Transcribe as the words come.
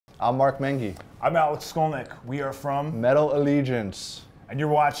I'm Mark Menghi. I'm Alek Skolnick. We are from Metal Allegiance. And you're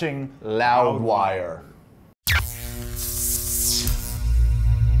watching Loudwire.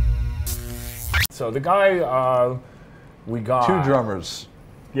 So the guy we got... Two drummers.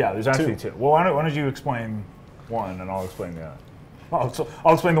 Yeah, there's actually two. Well, why don't you explain one and I'll explain the other.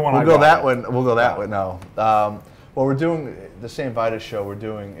 I'll explain the one We'll I go got. that one. We'll go that way now. Well, we're doing the same Vitus show.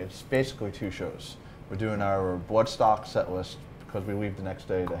 It's basically two shows. We're doing our Bloodstock set list because we leave the next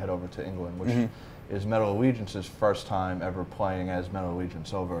day to head over to England, which is Metal Allegiance's first time ever playing as Metal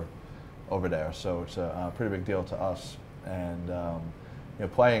Allegiance over there. So it's a pretty big deal to us. And you know,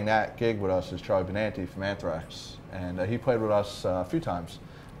 playing that gig with us is Charlie Benanti from Anthrax, and he played with us a few times,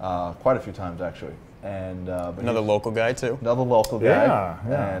 quite a few times actually. And but another local guy too. Another local guy.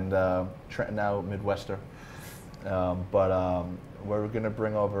 Yeah. And now Midwester. But we're going to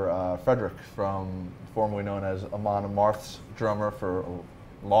bring over Frederick, formerly known as Amon Amarth's drummer for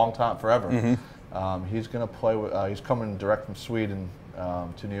a long time, forever. He's going to play with. He's coming direct from Sweden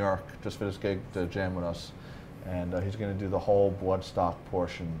to New York just for this gig to jam with us, and he's going to do the whole Bloodstock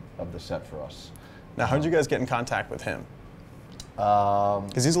portion of the set for us. Now, how did you guys get in contact with him?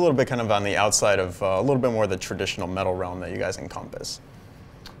 Because he's a little bit kind of on the outside of a little bit more of the traditional metal realm that you guys encompass.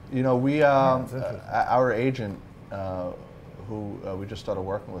 You know, we our agent, who we just started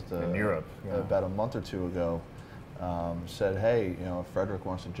working with in Europe about a month or two ago, said, "Hey, you know, Frederick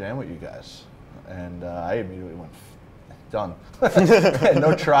wants to jam with you guys," and I immediately went, "Done."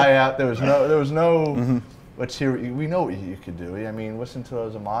 No tryout. There was no. Let's hear. We know what you could do. I mean, listen to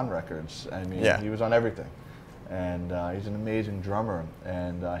those Amon records. I mean, he was on everything. And he's an amazing drummer.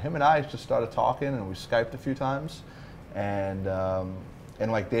 And him and I just started talking, and we Skyped a few times. And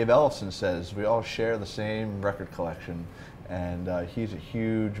like Dave Ellefson says, we all share the same record collection. And he's a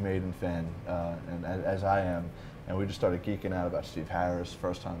huge Maiden fan, and as I am. And we just started geeking out about Steve Harris.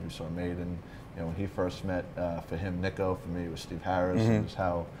 First time we saw Maiden, you know, when he first met, for him, Nico. For me, it was Steve Harris. And just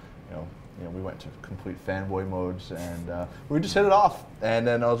how, you know, we went to complete fanboy modes, and we just hit it off. And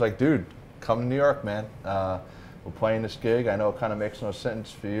then I was like, dude, come to New York, man. We're playing this gig. I know it kind of makes no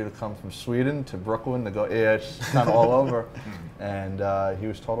sense for you to come from Sweden to Brooklyn to go. Yeah, it's kind of all over. And he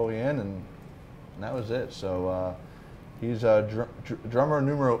was totally in, and that was it. So he's drummer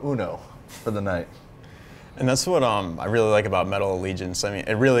numero uno for the night. And that's what I really like about Metal Allegiance. I mean,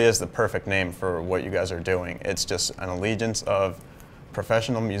 it really is the perfect name for what you guys are doing. It's just an allegiance of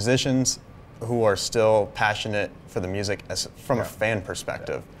professional musicians who are still passionate for the music from a fan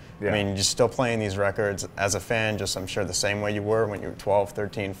perspective. I mean, you're still playing these records as a fan, just I'm sure the same way you were when you were 12,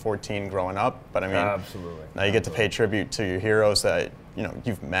 13, 14 growing up. But I mean, absolutely. Now you get to pay tribute to your heroes that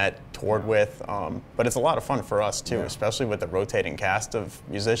you've met, toured with. But it's a lot of fun for us too, especially with the rotating cast of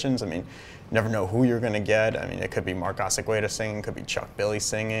musicians. I mean, you never know who you're going to get. I mean, it could be Mark Osegueda singing, it could be Chuck Billy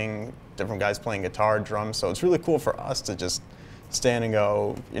singing, different guys playing guitar, drums. So it's really cool for us to just stand and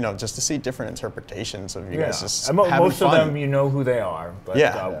go, just to see different interpretations of you guys just and most fun. of them, you know who they are. But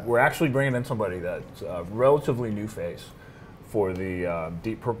we're actually bringing in somebody that's a relatively new face for the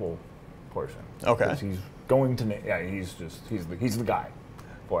Deep Purple portion. Okay. He's going to, he's the guy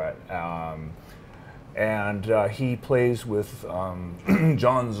for it. And he plays with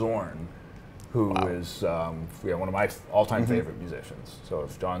John Zorn, who is one of my all-time favorite musicians. So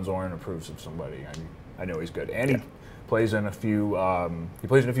if John Zorn approves of somebody, I know he's good. And he plays in a few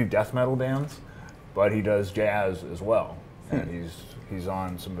death metal bands, but he does jazz as well. And he's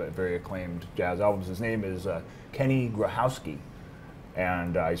on some very acclaimed jazz albums. His name is Kenny Grahowski,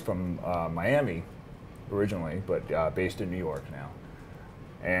 and he's from Miami originally, but based in New York now.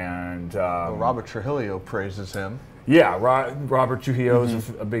 And Robert Trujillo praises him. Yeah, Robert Trujillo is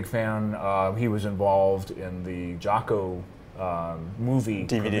a big fan. He was involved in the Jocko movie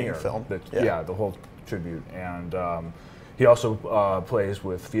DVD premiere, film. The whole tribute. And he also plays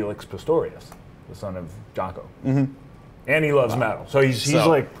with Felix Pistorius, the son of Jocko. And he loves metal. So he's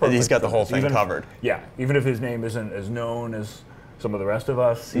like perfect. He's got the whole thing covered. Yeah, even if his name isn't as known as some of the rest of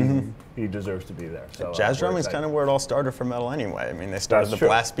us, he deserves to be there. So jazz drumming is kind of where it all started for metal anyway. I mean, they started the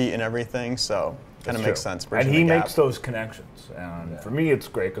blast beat and everything, so it kind of makes sense. And he makes those connections. And for me, it's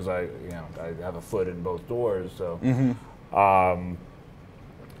great because I have a foot in both doors. So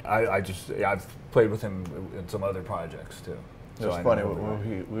I've played with him in some other projects too. It was funny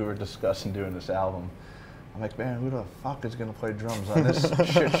when we were discussing doing this album. I'm like, man, who the fuck is gonna play drums on this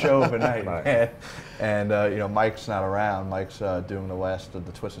shit show of a night, man? And Mike's not around. Mike's doing the last of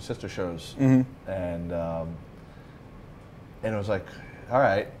the Twisted Sister shows, and it was like, all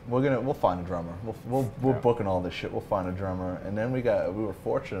right, we'll find a drummer. We're booking all this shit. We'll find a drummer, and then we were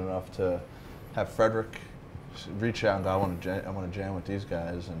fortunate enough to have Frederick reached out and go, I want to jam with these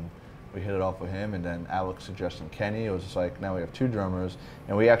guys, and we hit it off with him. And then Alek suggested Kenny. It was just like, now we have 2 drummers,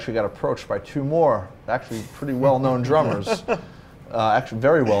 and we actually got approached by 2 more, actually pretty well-known drummers. Actually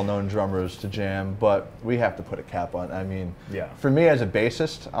very well-known drummers to jam, but we have to put a cap on. I mean, for me as a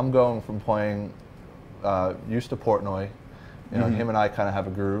bassist, I'm going from playing used to Portnoy, you know, him and I kind of have a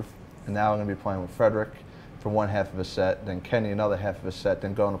groove, and now I'm going to be playing with Frederick for one half of a set, then Kenny another half of a set,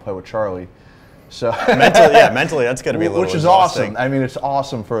 then going to play with Charlie. So mentally that's going to be a little which is exhausting. awesome. I mean, it's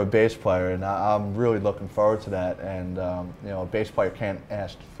awesome for a bass player, and I'm really looking forward to that. And you know, a bass player can't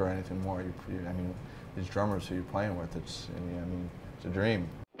ask for anything more. I mean, these drummers who you're playing with, I mean, it's a dream.